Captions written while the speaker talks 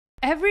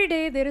Every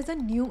day there is a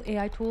new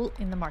AI tool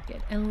in the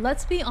market, and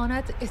let's be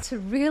honest, it's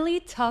really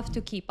tough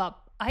to keep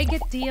up. I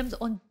get DMs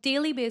on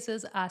daily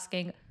basis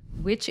asking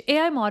which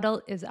AI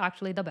model is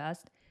actually the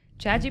best,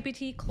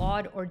 ChatGPT,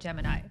 Claude, or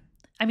Gemini.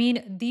 I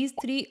mean, these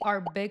three are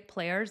big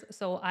players,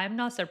 so I'm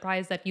not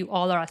surprised that you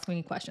all are asking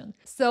me questions.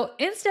 So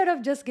instead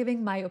of just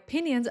giving my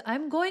opinions,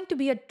 I'm going to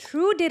be a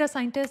true data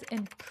scientist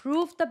and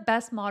prove the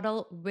best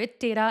model with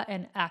data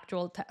and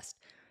actual tests.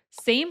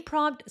 Same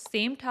prompt,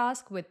 same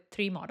task with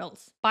 3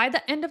 models. By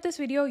the end of this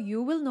video,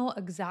 you will know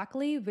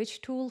exactly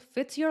which tool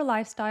fits your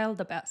lifestyle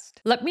the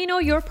best. Let me know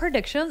your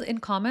predictions in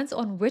comments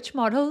on which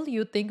model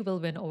you think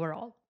will win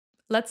overall.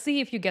 Let's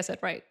see if you guess it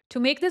right. To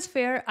make this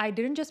fair, I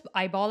didn't just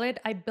eyeball it.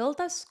 I built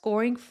a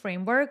scoring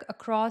framework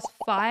across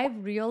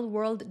 5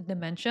 real-world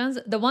dimensions,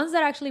 the ones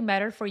that actually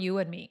matter for you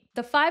and me.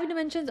 The 5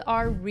 dimensions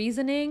are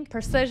reasoning,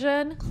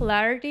 precision,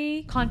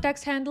 clarity,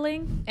 context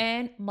handling,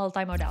 and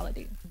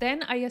multimodality.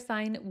 Then I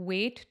assign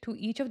weight to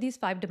each of these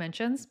 5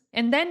 dimensions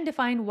and then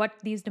define what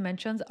these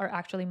dimensions are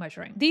actually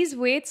measuring. These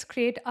weights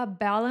create a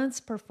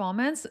balanced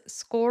performance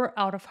score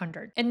out of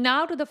 100. And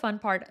now to the fun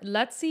part.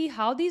 Let's see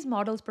how these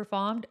models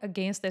performed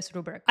against this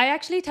rubric. I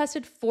actually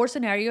tested 4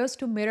 scenarios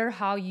to mirror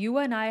how you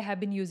and I have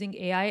been using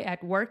AI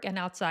at work and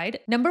outside.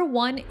 Number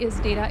 1 is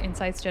data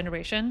insights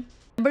generation.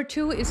 Number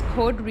 2 is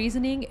code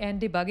reasoning and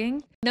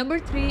debugging. Number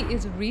 3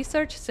 is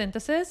research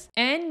synthesis.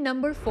 And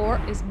number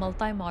 4 is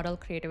multimodal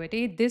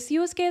creativity. This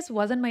use case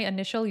wasn't my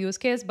initial use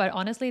case, but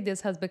honestly,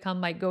 this has become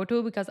my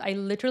go-to because I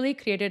literally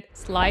created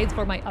slides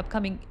for my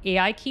upcoming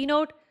AI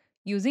keynote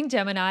using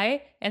Gemini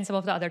and some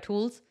of the other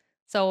tools.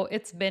 So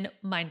it's been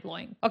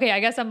mind-blowing. Okay,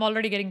 I guess I'm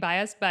already getting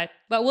biased, but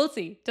we'll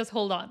see. Just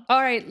hold on. All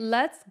right,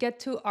 let's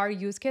get to our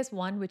use case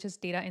 1, which is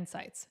data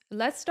insights.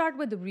 Let's start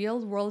with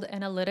real-world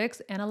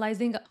analytics,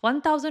 analyzing a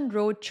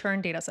 1,000-row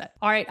churn dataset.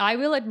 All right, I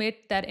will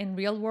admit that in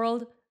real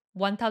world,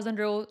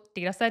 1,000-row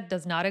dataset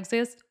does not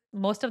exist.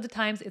 Most of the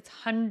times, it's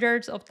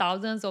hundreds of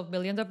thousands of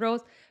millions of rows,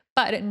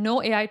 but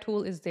no AI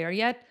tool is there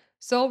yet.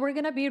 So we're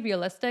gonna be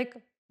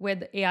realistic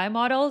with AI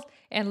models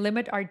and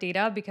limit our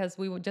data because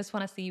we would just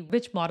want to see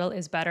which model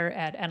is better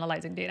at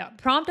analyzing data.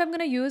 Prompt I'm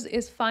going to use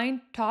is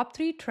find top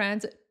 3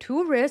 trends,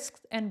 2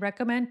 risks, and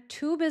recommend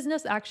 2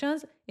 business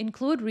actions,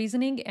 include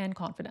reasoning and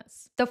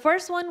confidence. The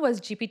first one was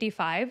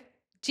GPT-5.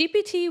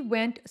 GPT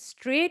went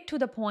straight to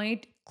the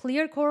point,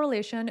 clear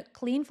correlation,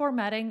 clean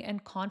formatting,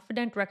 and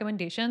confident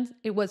recommendations.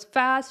 It was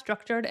fast,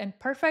 structured, and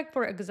perfect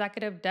for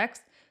executive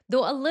decks,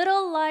 though a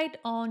little light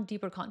on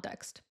deeper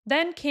context.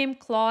 Then came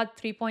Claude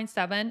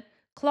 3.7.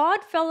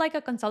 Claude felt like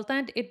a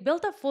consultant. It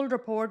built a full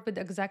report with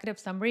executive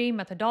summary,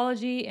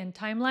 methodology, and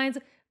timelines.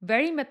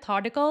 Very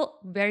methodical,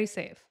 very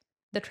safe.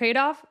 The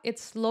trade-off,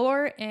 it's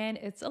slower and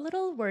it's a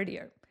little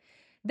wordier.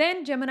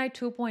 Then Gemini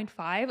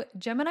 2.5.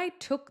 Gemini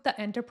took the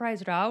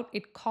enterprise route.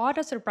 It caught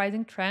a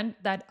surprising trend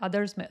that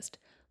others missed.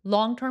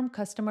 Long-term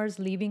customers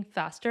leaving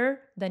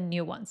faster than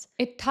new ones.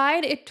 It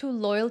tied it to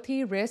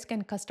loyalty, risk,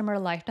 and customer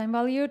lifetime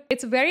value.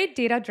 It's very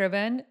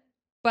data-driven,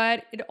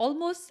 but it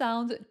almost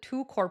sounds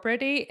too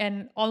corporate-y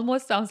and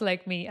almost sounds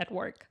like me at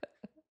work.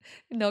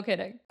 No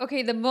kidding.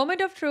 Okay, the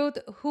moment of truth,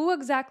 who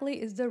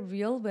exactly is the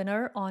real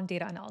winner on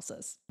data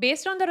analysis?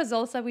 Based on the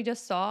results that we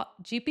just saw,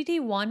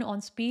 GPT won on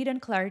speed and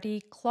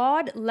clarity,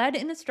 Claude led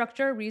in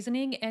structure,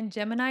 reasoning, and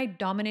Gemini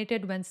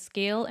dominated when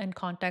scale and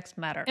context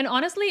matter. And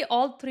honestly,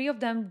 all 3 of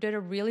them did a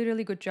really,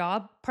 really good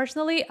job.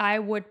 Personally, I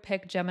would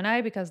pick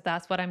Gemini because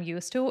that's what I'm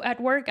used to at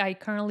work. I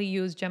currently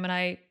use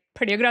Gemini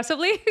pretty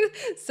aggressively.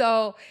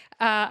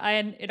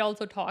 And it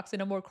also talks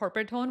in a more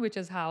corporate tone, which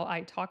is how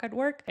I talk at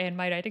work and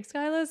my writing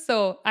style is.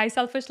 So I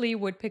selfishly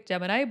would pick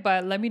Gemini,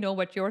 but let me know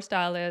what your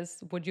style is.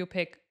 Would you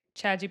pick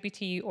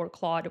ChatGPT or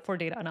Claude for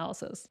data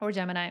analysis, or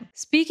Gemini?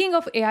 Speaking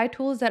of AI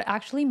tools that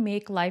actually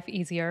make life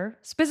easier,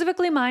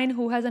 specifically mine,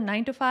 who has a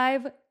 9 to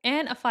 5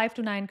 and a 5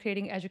 to 9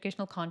 creating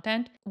educational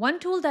content, one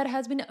tool that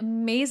has been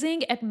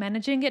amazing at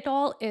managing it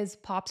all is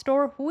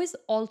PopStore, who is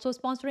also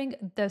sponsoring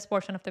this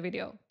portion of the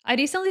video. I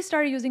recently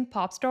started using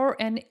PopStore,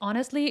 and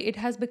honestly, it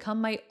has become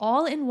my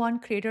all-in-one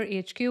creator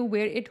HQ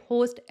where it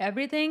hosts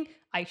everything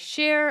I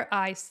share,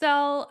 I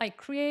sell, I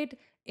create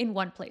in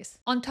one place.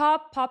 On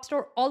top,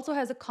 PopStore also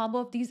has a combo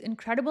of these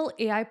incredible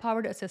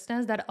AI-powered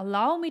assistants that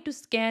allow me to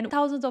scan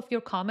thousands of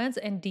your comments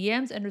and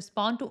DMs and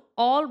respond to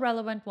all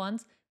relevant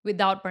ones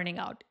without burning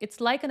out. It's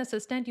like an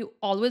assistant you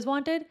always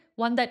wanted,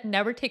 one that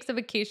never takes a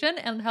vacation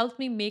and helps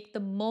me make the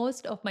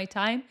most of my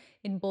time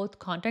in both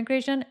content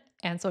creation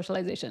and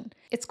socialization.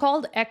 It's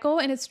called Echo,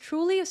 and it's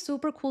truly a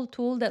super cool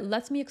tool that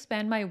lets me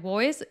expand my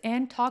voice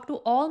and talk to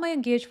all my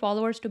engaged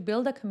followers to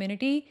build a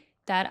community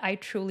that I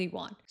truly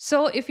want.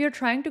 So if you're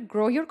trying to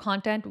grow your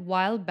content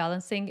while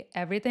balancing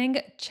everything,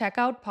 check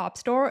out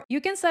PopStore. You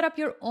can set up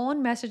your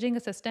own messaging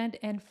assistant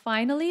and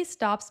finally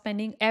stop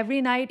spending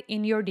every night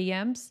in your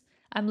DMs.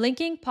 I'm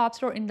linking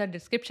PopStore in the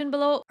description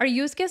below. Our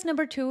use case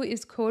number 2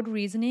 is code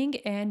reasoning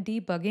and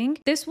debugging.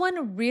 This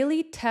one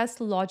really tests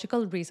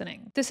logical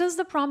reasoning. This is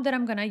the prompt that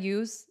I'm gonna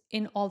use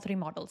in all 3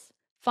 models.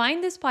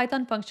 Find this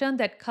Python function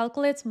that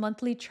calculates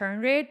monthly churn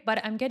rate,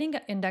 but I'm getting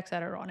an index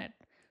error on it.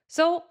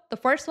 So the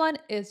first one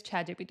is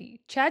ChatGPT.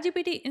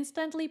 ChatGPT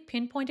instantly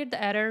pinpointed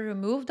the error,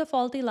 removed the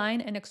faulty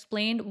line, and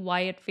explained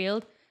why it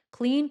failed.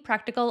 Clean,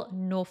 practical,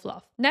 no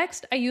fluff.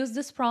 Next, I used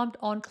this prompt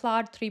on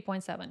Claude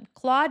 3.7.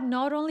 Claude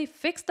not only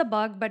fixed the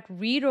bug, but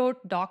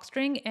rewrote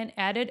docstring and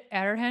added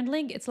error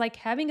handling. It's like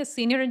having a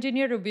senior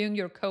engineer reviewing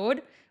your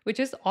code, which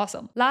is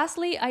awesome.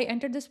 Lastly, I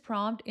entered this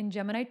prompt in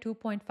Gemini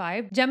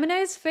 2.5.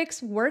 Gemini's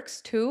fix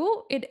works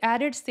too. It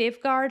added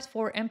safeguards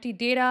for empty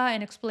data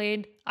and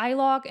explained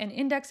iLog and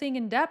indexing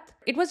in depth.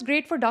 It was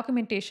great for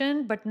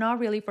documentation, but not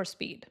really for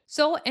speed.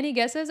 So, any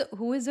guesses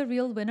who is the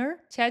real winner?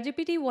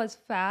 ChatGPT was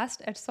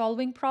fast at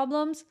solving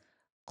problems.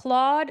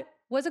 Claude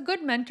was a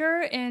good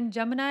mentor, and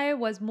Gemini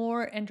was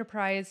more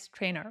enterprise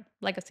trainer,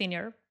 like a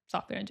senior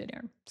software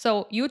engineer.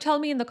 So you tell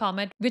me in the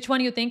comment which one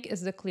you think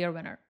is the clear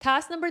winner.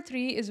 Task number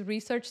 3 is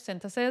research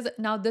synthesis.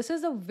 Now this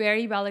is a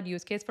very valid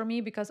use case for me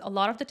because a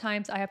lot of the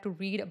times I have to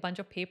read a bunch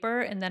of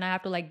paper and then I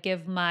have to like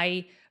give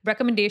my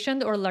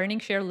recommendations or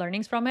share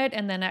learnings from it,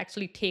 and then I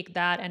actually take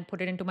that and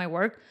put it into my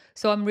work.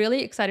 So I'm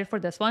really excited for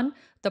this one.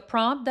 The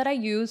prompt that I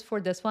use for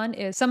this one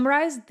is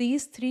summarize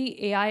these 3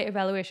 AI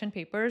evaluation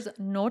papers,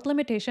 note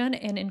limitation,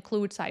 and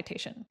include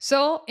citation.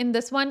 So in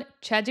this one,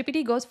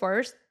 ChatGPT goes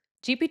first.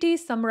 GPT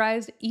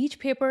summarized each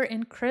paper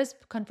in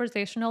crisp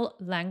conversational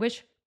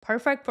language,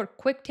 perfect for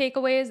quick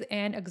takeaways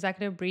and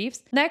executive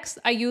briefs. Next,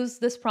 I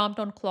used this prompt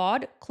on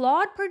Claude.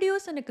 Claude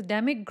produced an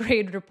academic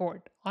grade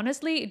report.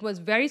 Honestly, it was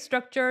very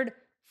structured,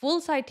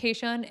 full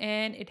citation,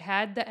 and it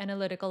had the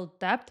analytical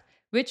depth,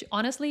 which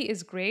honestly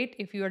is great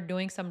if you are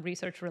doing some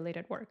research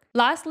related work.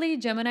 Lastly,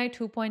 Gemini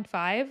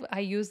 2.5, I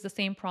used the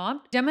same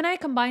prompt. Gemini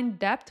combined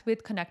depth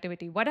with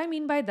connectivity. What I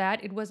mean by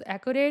that, it was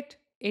accurate,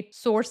 it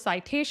sourced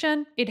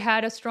citation, it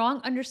had a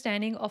strong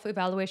understanding of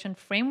evaluation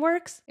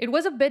frameworks. It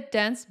was a bit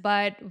dense,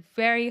 but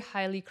very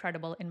highly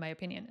credible in my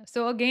opinion.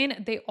 So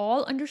again, they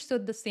all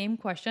understood the same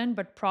question,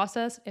 but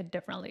processed it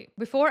differently.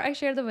 Before I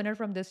share the winner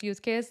from this use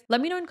case,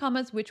 let me know in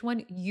comments which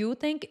one you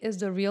think is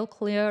the real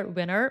clear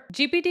winner.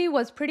 GPT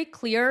was pretty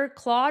clear,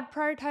 Claude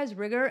prioritized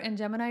rigor, and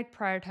Gemini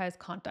prioritized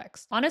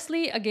context.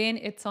 Honestly, again,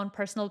 it's on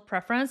personal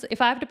preference.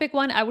 If I have to pick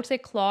one, I would say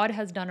Claude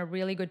has done a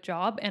really good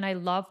job, and I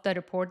love the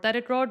report that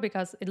it wrote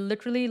because it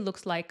literally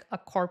looks like a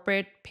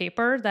corporate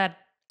paper that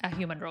a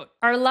human wrote.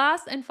 Our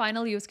last and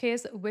final use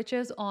case, which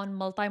is on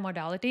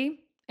multimodality.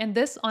 And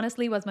this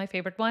honestly was my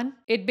favorite one.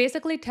 It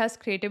basically tests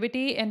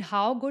creativity and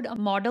how good a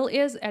model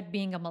is at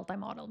being a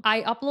multimodal.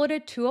 I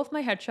uploaded 2 of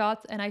my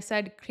headshots and I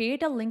said,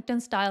 create a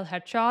LinkedIn style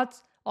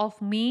headshots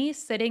of me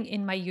sitting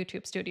in my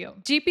YouTube studio.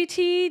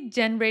 GPT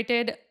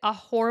generated a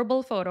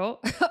horrible photo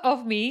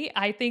of me.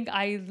 I think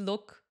I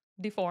look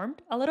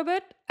deformed a little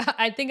bit.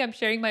 I think I'm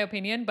sharing my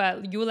opinion,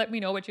 but you let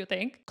me know what you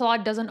think.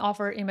 Claude doesn't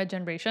offer image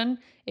generation.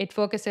 It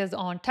focuses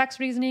on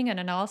text reasoning and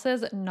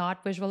analysis,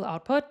 not visual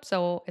output,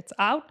 so it's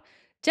out.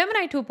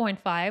 Gemini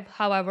 2.5,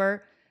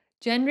 however,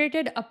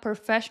 generated a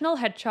professional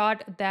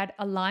headshot that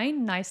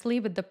aligned nicely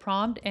with the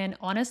prompt, and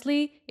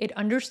honestly, it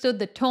understood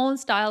the tone,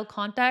 style,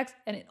 context,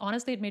 and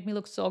it made me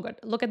look so good.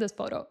 Look at this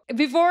photo.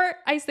 Before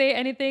I say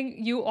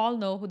anything, you all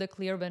know who the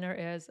clear winner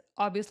is.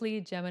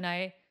 Obviously,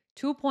 Gemini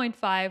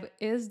 2.5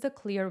 is the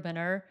clear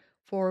winner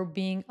for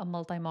being a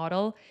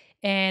multimodal,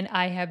 and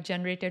I have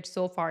generated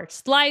so far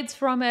slides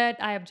from it.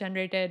 I have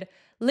generated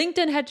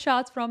LinkedIn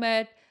headshots from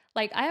it.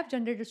 Like, I have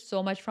generated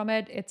so much from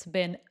it. It's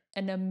been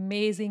an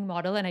amazing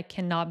model, and I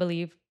cannot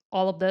believe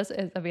all of this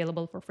is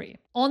available for free.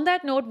 On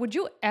that note, would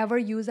you ever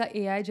use an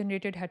AI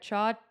generated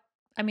headshot?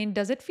 I mean,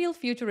 does it feel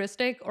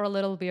futuristic or a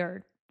little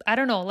weird? I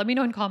don't know. Let me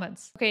know in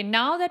comments. Okay,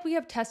 now that we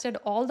have tested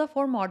all the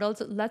 4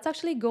 models, let's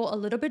actually go a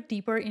little bit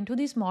deeper into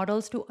these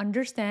models to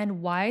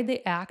understand why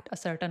they act a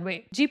certain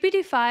way.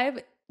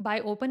 GPT-5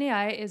 by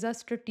OpenAI is a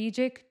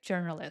strategic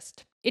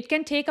journalist. It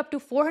can take up to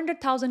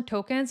 400,000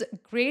 tokens,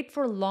 great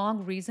for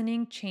long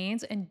reasoning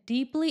chains, and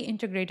deeply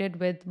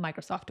integrated with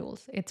Microsoft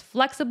tools. It's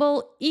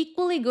flexible,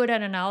 equally good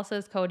at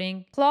analysis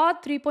coding.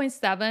 Claude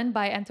 3.7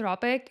 by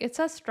Anthropic, it's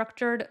a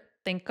structured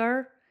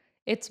thinker.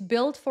 It's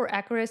built for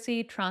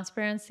accuracy,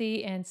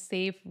 transparency, and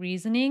safe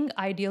reasoning,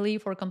 ideally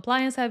for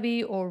compliance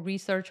heavy or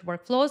research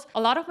workflows. A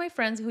lot of my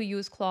friends who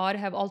use Claude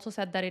have also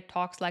said that it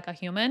talks like a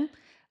human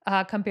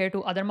compared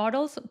to other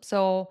models.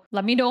 So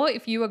let me know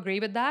if you agree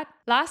with that.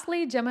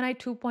 Lastly, Gemini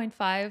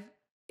 2.5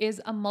 is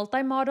a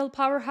multimodal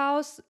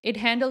powerhouse. It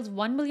handles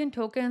 1 million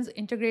tokens,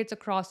 integrates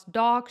across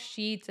Docs,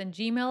 Sheets, and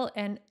Gmail.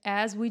 And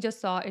as we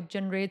just saw, it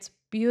generates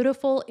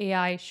beautiful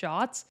AI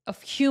shots of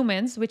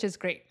humans, which is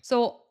great.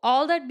 So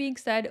all that being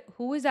said,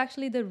 who is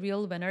actually the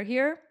real winner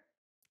here?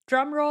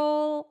 Drum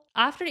roll.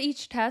 After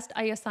each test,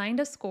 I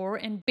assigned a score,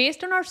 and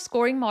based on our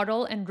scoring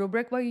model and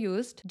rubric we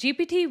used,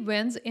 GPT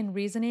wins in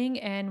reasoning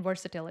and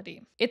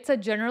versatility. It's a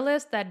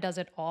generalist that does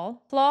it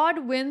all.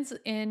 Claude wins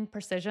in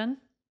precision,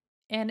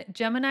 and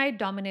Gemini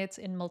dominates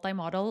in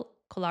multimodal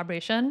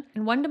collaboration.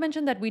 And one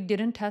dimension that we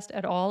didn't test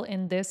at all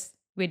in this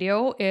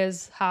video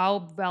is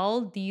how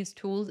well these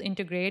tools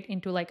integrate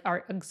into like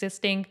our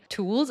existing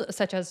tools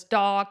such as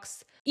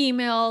Docs,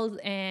 emails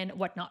and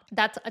whatnot.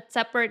 That's a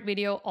separate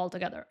video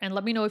altogether. And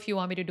let me know if you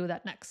want me to do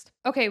that next.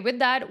 Okay, with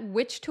that,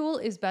 which tool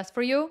is best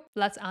for you?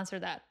 Let's answer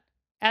that.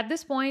 At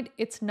this point,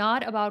 it's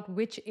not about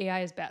which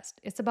AI is best.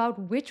 It's about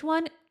which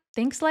one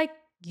thinks like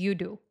you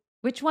do.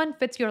 Which one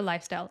fits your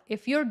lifestyle?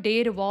 If your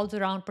day revolves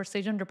around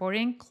precision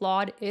reporting,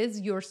 Claude is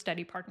your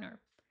steady partner.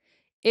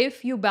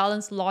 If you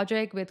balance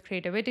logic with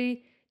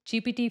creativity,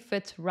 GPT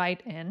fits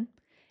right in.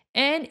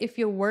 And if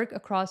you work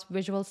across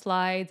visual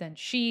slides and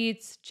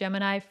sheets,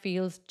 Gemini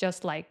feels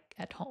just like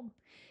at home.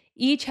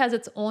 Each has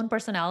its own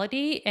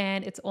personality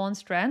and its own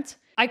strengths.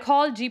 I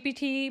call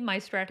GPT my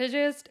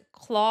strategist,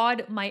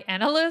 Claude my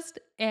analyst,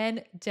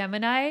 and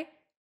Gemini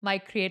my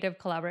creative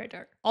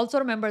collaborator. Also,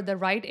 remember the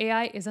right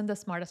AI isn't the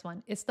smartest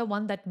one, it's the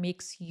one that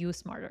makes you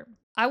smarter.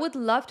 I would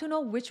love to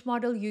know which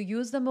model you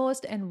use the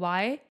most and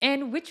why,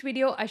 and which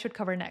video I should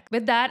cover next.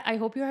 With that, I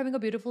hope you're having a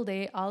beautiful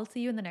day. I'll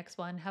see you in the next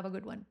one. Have a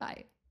good one.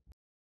 Bye.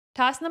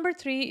 Task number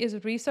 3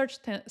 is research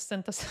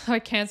synthesis. I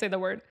can't say the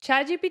word.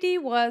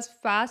 ChatGPT was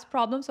fast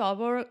problem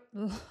solver.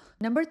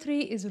 Number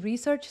 3 is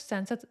research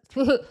synthesis.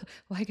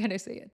 Why can't I say it?